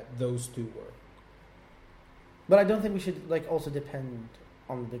festival that those two were. But I don't think we should also depend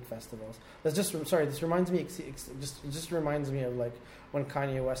on the big festivals. This reminds me. Just reminds me of when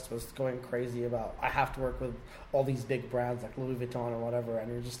Kanye West was going crazy about I have to work with all these big brands like Louis Vuitton or whatever,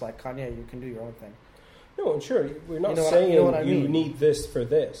 and you're just like, Kanye, you can do your own thing. No, and sure, we're not saying you need this for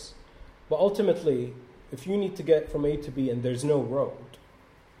this, but ultimately, if you need to get from A to B and there's no road,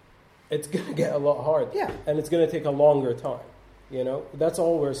 it's gonna get a lot harder. Yeah, and it's gonna take a longer time. That's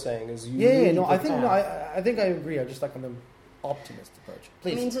all we're saying is you. I think I agree. I just on the optimist approach.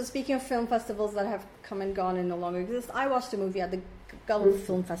 Please. I mean, so speaking of film festivals that have come and gone and no longer exist, I watched a movie at the Gulf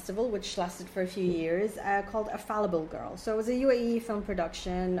Film Festival, which lasted for a few years, called A Fallible Girl. So it was a UAE film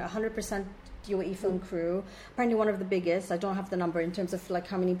production, 100% UAE film crew, apparently one of the biggest. I don't have the number in terms of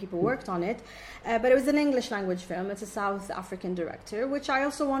how many people worked on it, but it was an English language film. It's a South African director, which I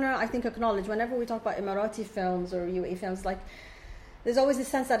also want to, acknowledge whenever we talk about Emirati films or UAE films, there's always a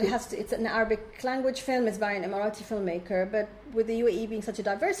sense that it's an Arabic language film, it's by an Emirati filmmaker, but with the UAE being such a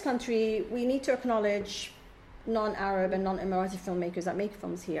diverse country, we need to acknowledge non-Arab and non-Emirati filmmakers that make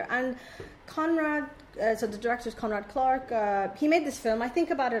films here. And Conrad, so the director is Conrad Clark, he made this film. I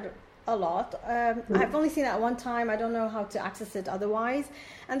think about it a lot. I've only seen it one time. I don't know how to access it otherwise.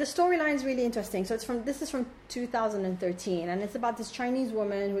 And the storyline is really interesting. So this is from 2013, and it's about this Chinese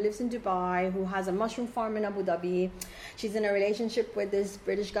woman who lives in Dubai, who has a mushroom farm in Abu Dhabi. She's in a relationship with this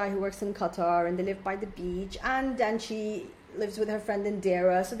British guy who works in Qatar, and they live by the beach. And then she lives with her friend in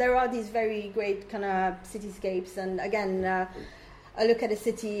Dera. So there are these very great kind of cityscapes, and again, a look at a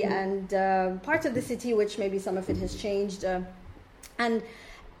city and parts of the city, which maybe some of it has changed.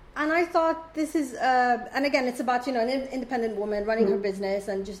 And I thought this is, and again, it's about, an independent woman running her business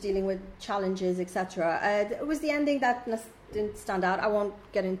and just dealing with challenges, etc. It was the ending that didn't stand out. I won't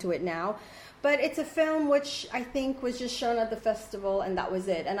get into it now. But it's a film which I think was just shown at the festival, and that was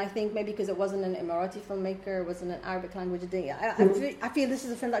it. And I think maybe because it wasn't an Emirati filmmaker, it wasn't an Arabic language thing, I feel this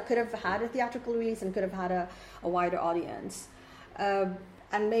is a film that could have had a theatrical release and could have had a wider audience.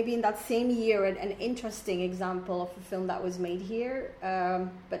 And maybe in that same year, an interesting example of a film that was made here,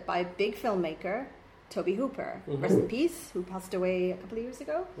 but by a big filmmaker, Toby Hooper, rest in peace, who passed away a couple of years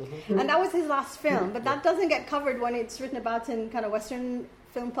ago. And that was his last film, but that doesn't get covered when it's written about in kind of Western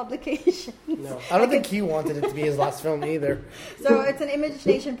film publications. No, I don't think he wanted it to be his last film either. So it's an Image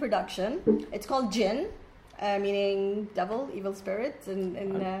Nation production. It's called Jinn, meaning devil, evil spirits,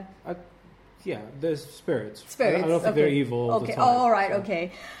 yeah, there's spirits. Spirits. I don't think they're evil all the time. Oh, all right,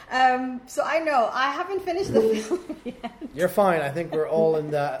 okay. So I know I haven't finished the film yet. You're fine. I think we're all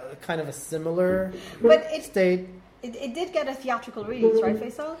in that kind of a similar state. It did get a theatrical release, right,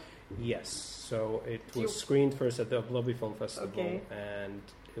 Faisal? Yes. So it was screened first at the Abu Dhabi Film Festival, and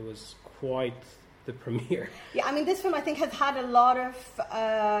it was quite the premiere. Yeah, I mean, this film I think has had a lot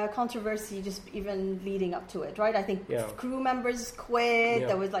of controversy just even leading up to it, right? I think crew members quit.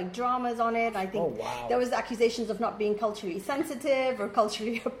 There was dramas on it. I think there was accusations of not being culturally sensitive or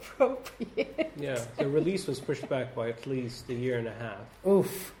culturally appropriate. Yeah, the release was pushed back by at least a year and a half.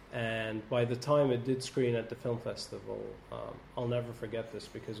 Oof. And by the time it did screen at the film festival, I'll never forget this,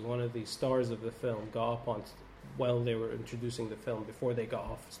 because one of the stars of the film got up on, while they were introducing the film, before they got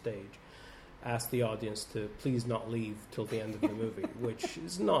off stage, asked the audience to please not leave till the end of the movie, which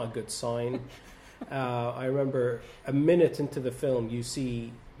is not a good sign. I remember a minute into the film, you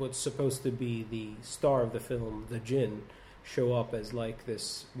see what's supposed to be the star of the film, the Jinn, show up as like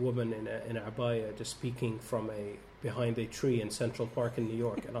this woman in a abaya, just speaking from behind a tree in Central Park in New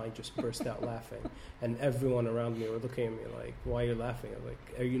York, and I just burst out laughing. And everyone around me were looking at me like, why are you laughing? I'm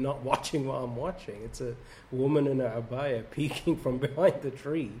like, are you not watching what I'm watching? It's a woman in a abaya peeking from behind the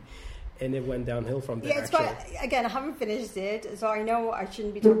tree. And it went downhill from there. Yeah, it's quite, again, I haven't finished it, so I know I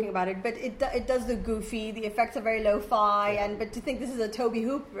shouldn't be talking about it, but it does look goofy. The effects are very lo-fi, but to think this is a Tobe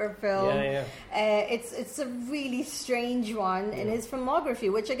Hooper film, it's a really strange one in his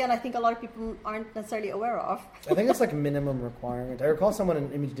filmography, which again I think a lot of people aren't necessarily aware of. I think it's like a minimum requirement. I recall someone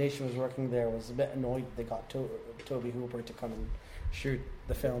in Image Nation was working there, was a bit annoyed they got Tobe Hooper to come and shoot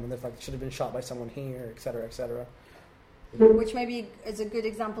the film, and they're like, it should have been shot by someone here, etc., etc. Which maybe is a good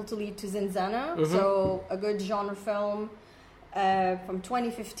example to lead to Zinzana. So a good genre film from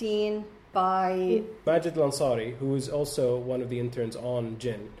 2015 by Majid Lansari, who is also one of the interns on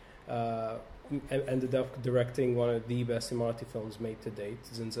Jinn, ended up directing one of the best Emirati films made to date,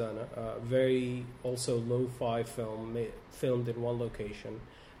 Zinzana. Very also lo-fi film, filmed in one location,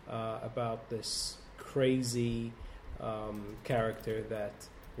 about this crazy character that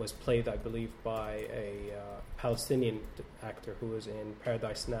was played, I believe, by a Palestinian actor who was in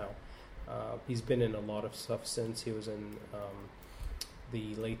Paradise Now. He's been in a lot of stuff since. He was in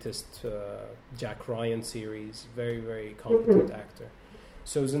the latest Jack Ryan series. Very, very competent actor.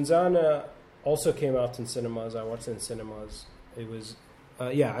 So Zinzana also came out in cinemas. I watched it in cinemas. It was,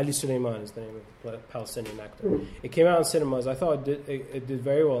 Ali Suleiman is the name of the Palestinian actor. It came out in cinemas. I thought it did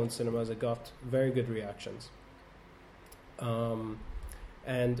very well in cinemas. It got very good reactions.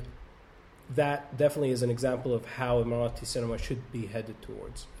 And that definitely is an example of how Emirati cinema should be headed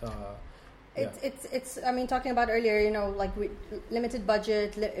towards. It's. I mean, talking about earlier, like with limited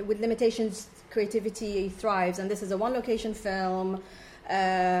budget, with limitations, creativity thrives. And this is a one-location film.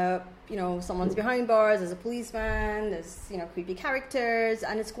 Someone's behind bars. There's a policeman. There's creepy characters,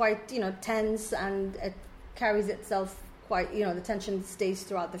 and it's quite tense, and it carries itself. Quite, the tension stays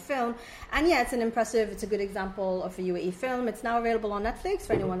throughout the film. And it's a good example of a UAE film. It's now available on Netflix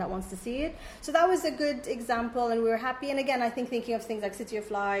for anyone that wants to see it. So that was a good example, and we were happy. And again, I think thinking of things like City of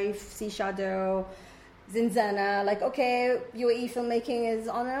Life, Sea Shadow, Zinzana, like, okay, UAE filmmaking is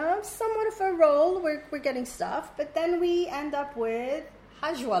on a somewhat of a roll. We're getting stuff. But then we end up with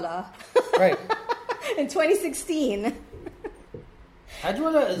Hajwala. Right. In 2016.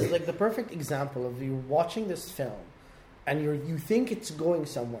 Hajwala is like the perfect example of you watching this film, and you think it's going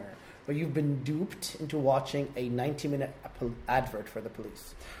somewhere, but you've been duped into watching a 90-minute advert for the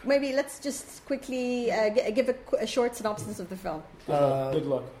police. Maybe let's just quickly give a short synopsis of the film. Good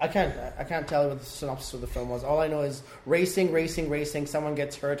luck. I can't tell you what the synopsis of the film was. All I know is racing. Someone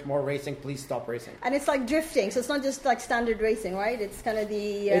gets hurt. More racing. Please stop racing. And it's like drifting, so it's not just like standard racing, right? It's kind of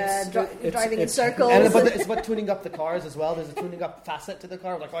the driving in circles. But it's about tuning up the cars as well. There's a tuning up facet to the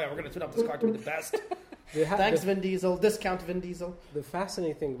car. Like, we're going to tune up this car to be the best. Thanks, Vin Diesel. Discount Vin Diesel. The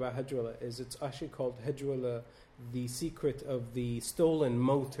fascinating thing about Hajwala is it's actually called Hajwala, the secret of the stolen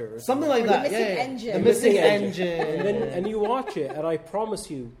motor. Something like that. Engine. The missing engine. And you watch it, and I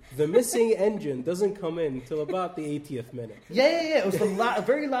promise you, the missing engine doesn't come in till about the 80th minute. Yeah. It was the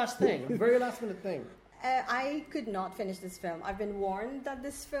very last thing. The very last minute thing. I could not finish this film. I've been warned that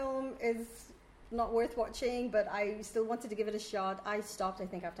this film is not worth watching, but I still wanted to give it a shot. I stopped, I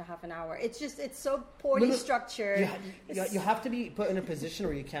think, after half an hour. It's so poorly structured. You have to be put in a position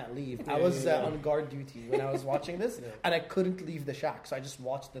where you can't leave. I was on guard duty when I was watching this, and I couldn't leave the shack, so I just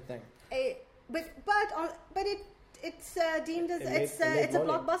watched the thing. It's deemed as it's a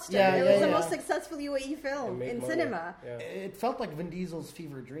blockbuster. It was the most successful UAE film in cinema. Yeah. It felt like Vin Diesel's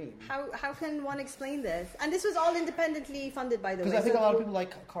fever dream. How can one explain this? And this was all independently funded, by the way. Because I think a lot of people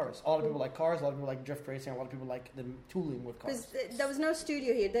like cars. A lot of people like cars. A lot of people like drift racing. A lot of people like the tooling with cars. Because there was no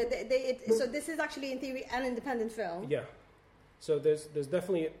studio here. So this is actually, in theory, an independent film. Yeah. So there's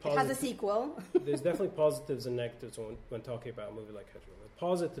definitely it has a sequel. There's definitely positives and negatives when talking about a movie like Hajwala. The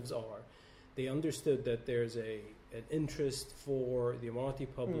positives are they understood that there's an interest for the Emirati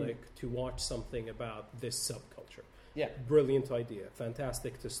public to watch something about this subculture. Yeah. Brilliant idea.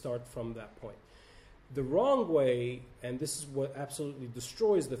 Fantastic to start from that point. The wrong way, and this is what absolutely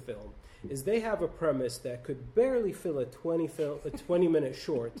destroys the film, is they have a premise that could barely fill a 20-minute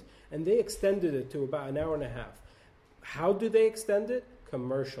short, and they extended it to about an hour and a half. How do they extend it?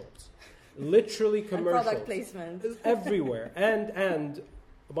 commercials. Literally commercials. And product placement. Everywhere. And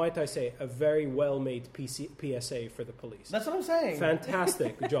might I say, a very well-made PSA for the police. That's what I'm saying.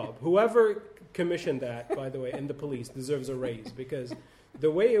 Fantastic job. Whoever commissioned that, by the way, in the police deserves a raise, because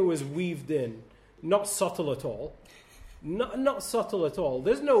the way it was weaved in, not subtle at all. Not subtle at all.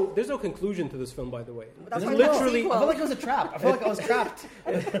 There's no conclusion to this film, by the way. That's It's why literally. it's a I felt like it was a trap. I felt like I was trapped.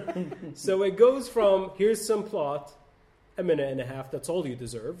 So it goes from here's some plot, a minute and a half. That's all you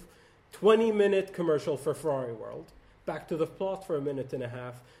deserve. 20-minute commercial for Ferrari World. Back to the plot for a minute and a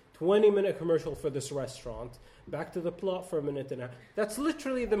half. 20-minute commercial for this restaurant. Back to the plot for a minute and a half. That's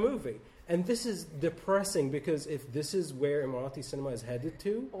literally the movie. And this is depressing, because if this is where Emirati cinema is headed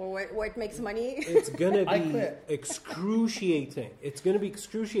to, Or where it makes money. it's going I to be quit. excruciating. It's going to be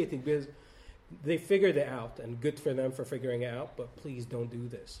excruciating because they figured it out, and good for them for figuring it out, but please don't do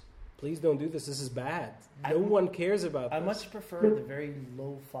this. Please don't do this. This is bad. No one cares about I this. much prefer the very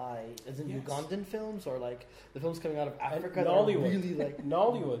lo-fi, as in Yes. Ugandan films, or like the films coming out of And Africa that are Nollywood. really like...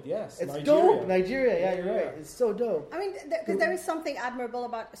 Nollywood, yes. It's Nigeria. dope. Nigeria, yeah, you're Yeah. right. It's so dope. I mean, because there is something admirable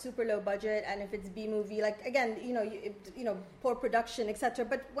about super low budget, and if it's B movie, like again, poor production, etc.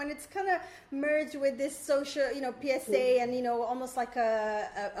 But when it's kind of merged with this social, PSA, and almost like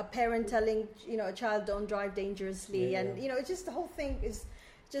a parent telling a child don't drive dangerously, Yeah. and it's just the whole thing is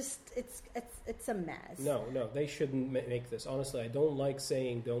just it's a mess. No, they shouldn't make this. Honestly, I don't like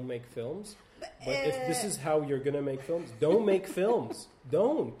saying don't make films. But if this is how you're going to make films, don't make films.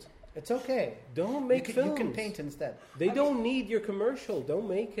 Don't. It's okay. Don't make films. You can paint instead. They don't need your commercial. Don't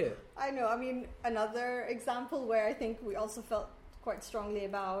make it. I know. I mean, another example where I think we also felt quite strongly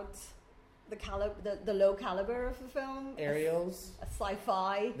about the low caliber of the film. Aerials. A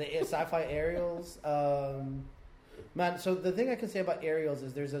sci-fi. The sci-fi aerials. Man, so the thing I can say about aerials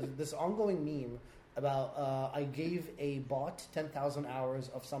is there's this ongoing meme about I gave a bot 10,000 hours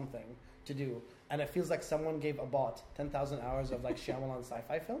of something to do, and it feels like someone gave a bot 10,000 hours of like Shyamalan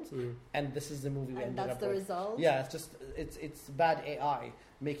sci-fi films, and this is the movie we And ended that's up the with. result? Yeah, it's bad AI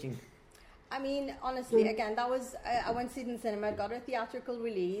making. I mean, honestly, again, that was I went to see it in the cinema, got a theatrical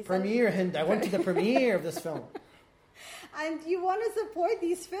release. Premiere, Hind. I went to the premiere of this film. And you want to support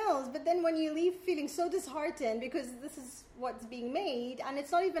these films, but then when you leave feeling so disheartened because this is what's being made, and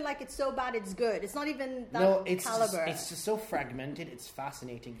it's not even like it's so bad it's good. It's not even that caliber. It's just so fragmented. It's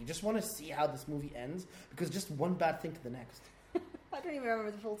fascinating. You just want to see how this movie ends, because just one bad thing to the next. I don't even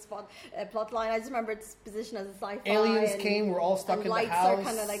remember the full plot line. I just remember its position as a sci-fi. Aliens and, came. We're all stuck and in the lights house. are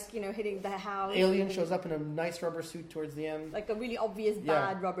kind of like hitting the house. Alien shows up in a nice rubber suit towards the end. Like a really obvious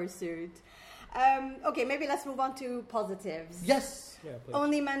bad rubber suit. Okay, maybe let's move on to positives. Yes. Yeah, please.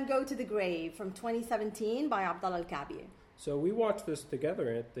 Only Men Go to the Grave from 2017 by Abdallah Al-Kabi. So we watched this together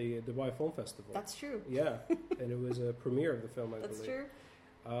at the Dubai Film Festival. That's true. Yeah, and it was a premiere of the film, I That's believe. true.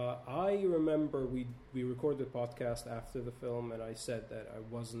 I remember we recorded a podcast after the film, and I said that I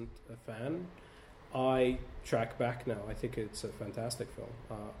wasn't a fan. I track back now. I think it's a fantastic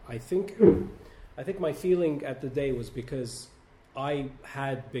film. I think my feeling at the day was because I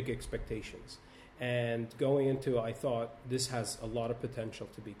had big expectations, and going into it, I thought this has a lot of potential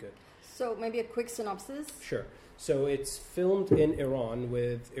to be good. So maybe a quick synopsis. Sure. So it's filmed in Iran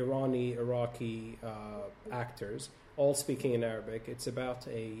with Iraqi actors, all speaking in Arabic. It's about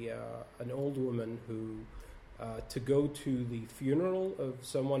an old woman who, to go to the funeral of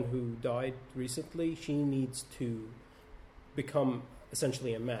someone who died recently, she needs to become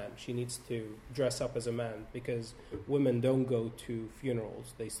essentially a man. She needs to dress up as a man because women don't go to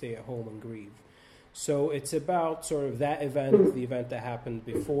funerals. They stay at home and grieve. So it's about sort of that event, the event that happened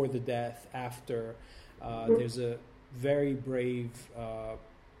before the death, after. There's a very brave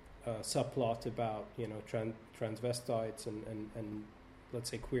subplot about transvestites and let's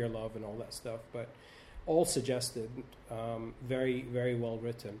say queer love and all that stuff, but all suggested, very, very well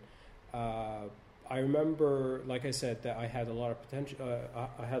written. I remember, like I said, that I had a lot of potential.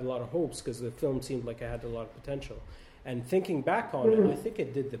 I had a lot of hopes because the film seemed like it had a lot of potential. And thinking back on it, I think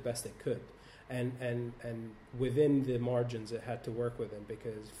it did the best it could. And within the margins it had to work within,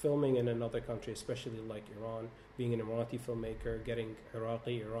 because filming in another country, especially like Iran, being an Emirati filmmaker, getting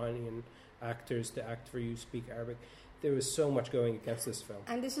Iranian actors to act for you, speak Arabic, there was so much going against this film.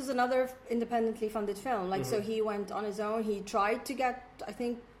 And this was another independently funded film. Like, so he went on his own. He tried to get,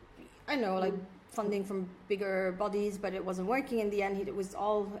 funding from bigger bodies, but it wasn't working in the end.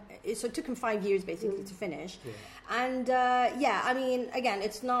 So it took him 5 years basically to finish. Yeah. And again,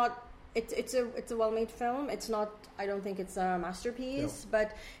 it's not. It's a well-made film. It's not. I don't think it's a masterpiece,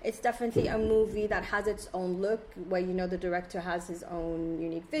 but it's definitely a movie that has its own look, where the director has his own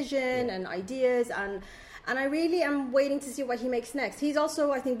unique vision and ideas, and And I really am waiting to see what he makes next. He's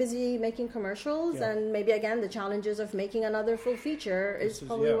also, I think, busy making commercials, and maybe again the challenges of making another full feature is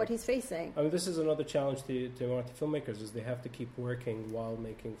probably what he's facing. I mean, this is another challenge to Emirati filmmakers, is they have to keep working while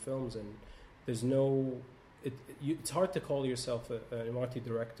making films, and there's no. It's hard to call yourself an Emirati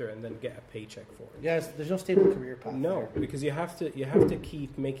director and then get a paycheck for it. Yes, there's no stable career path. No, because you have to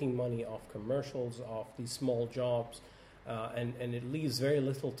keep making money off commercials, off these small jobs, and it leaves very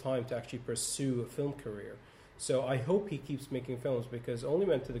little time to actually pursue a film career. So I hope he keeps making films, because Only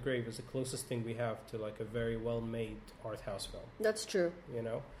Men to the Grave is the closest thing we have to like a very well-made art house film. That's true. You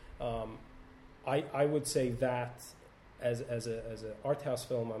know, I would say that. As an art house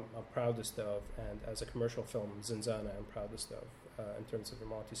film, I'm proudest of, and as a commercial film, Zinzana, I'm proudest of in terms of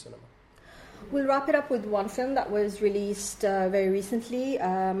Emirati cinema. We'll wrap it up with one film that was released very recently,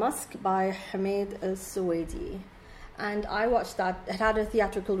 Musk by Hamid Al-Suwaidi. And I watched that. It had a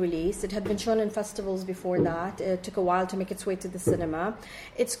theatrical release. It had been shown in festivals before that. It took a while to make its way to the cinema.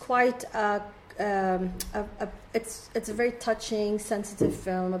 It's quite it's a very touching, sensitive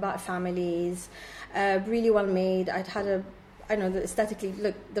film about families. Really well made. Aesthetically,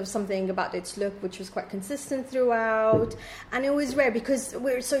 look, there was something about its look which was quite consistent throughout, and it was rare because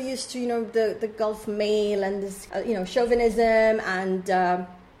we're so used to the Gulf male and this chauvinism and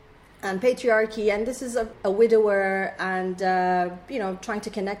patriarchy, and this is a widower and trying to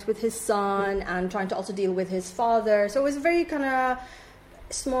connect with his son and trying to also deal with his father. So it was a very kind of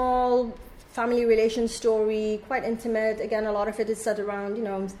small family relation story, quite intimate. Again, a lot of it is set around,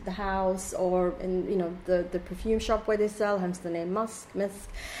 the house or in, the perfume shop where they sell, hence the name Musk.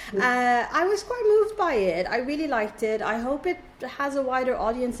 I was quite moved by it. I really liked it. I hope it has a wider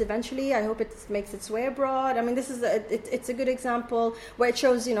audience eventually. I hope it makes its way abroad. I mean, this is it's a good example where it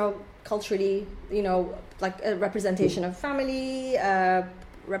shows, culturally, like a representation of family,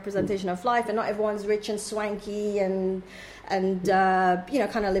 representation of life, and not everyone's rich and swanky and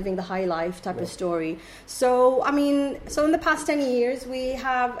kind of living the high life type of story. So in the past 10 years we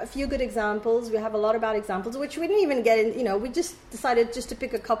have a few good examples. We have a lot of bad examples, which we didn't even get in. We just decided just to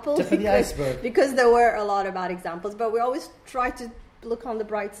pick a couple because there were a lot of bad examples, but we always try to look on the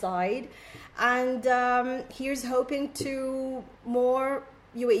bright side. And here's hoping to more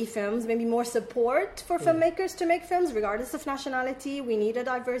UAE films, maybe more support for filmmakers to make films regardless of nationality. We need a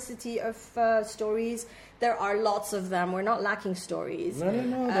diversity of stories. There are lots of them. We're not lacking stories. No.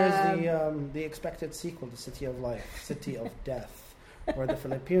 There's the expected sequel, The City of Life, City of Death, where the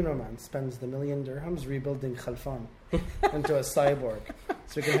Filipino man spends the $1 million dirhams rebuilding Khalfan into a cyborg.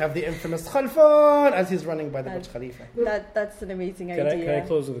 So we can have the infamous Khalfan as he's running by the Burj Khalifa. That's an amazing idea. Can I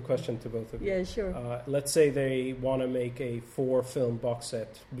close with a question to both of you? Yeah, sure. Let's say they want to make a 4-film box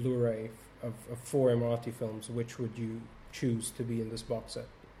set Blu-ray of 4 Emirati films. Which would you choose to be in this box set?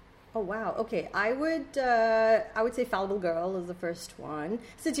 Oh wow! Okay, I would say Fallible Girl is the first one.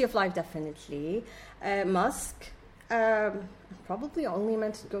 City of Life, definitely. Musk, probably Only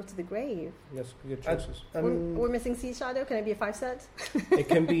Meant to Go to the Grave. Yes, good choices. We're missing Sea Shadow. Can it be a 5-set? It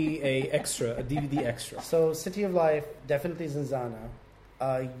can be a DVD extra. So City of Life, definitely Zinzana.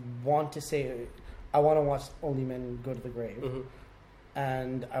 I want to watch Only Men Go to the Grave,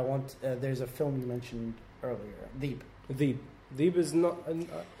 and I want. There's a film you mentioned earlier, Deep. Deep is not.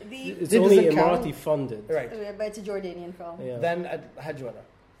 It's Deep only doesn't Emirati count. funded. Right, but it's a Jordanian film. Yeah. Then Hajwala.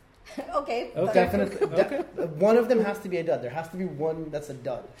 Okay. Definitely. One of them has to be a dud. There has to be one that's a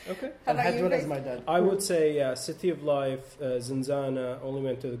dud. Okay. And Hajwala is my dud. I would say City of Life, Zinzana, Only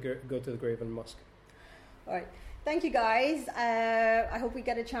Meant to Go to the Grave, and Musk. All right. Thank you, guys. I hope we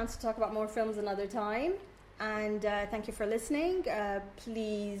get a chance to talk about more films another time. And thank you for listening.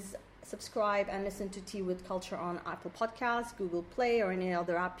 Please subscribe and listen to Tea with Culture on Apple Podcasts, Google Play, or any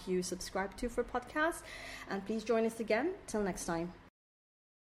other app you subscribe to for podcasts. And please join us again. Till next time.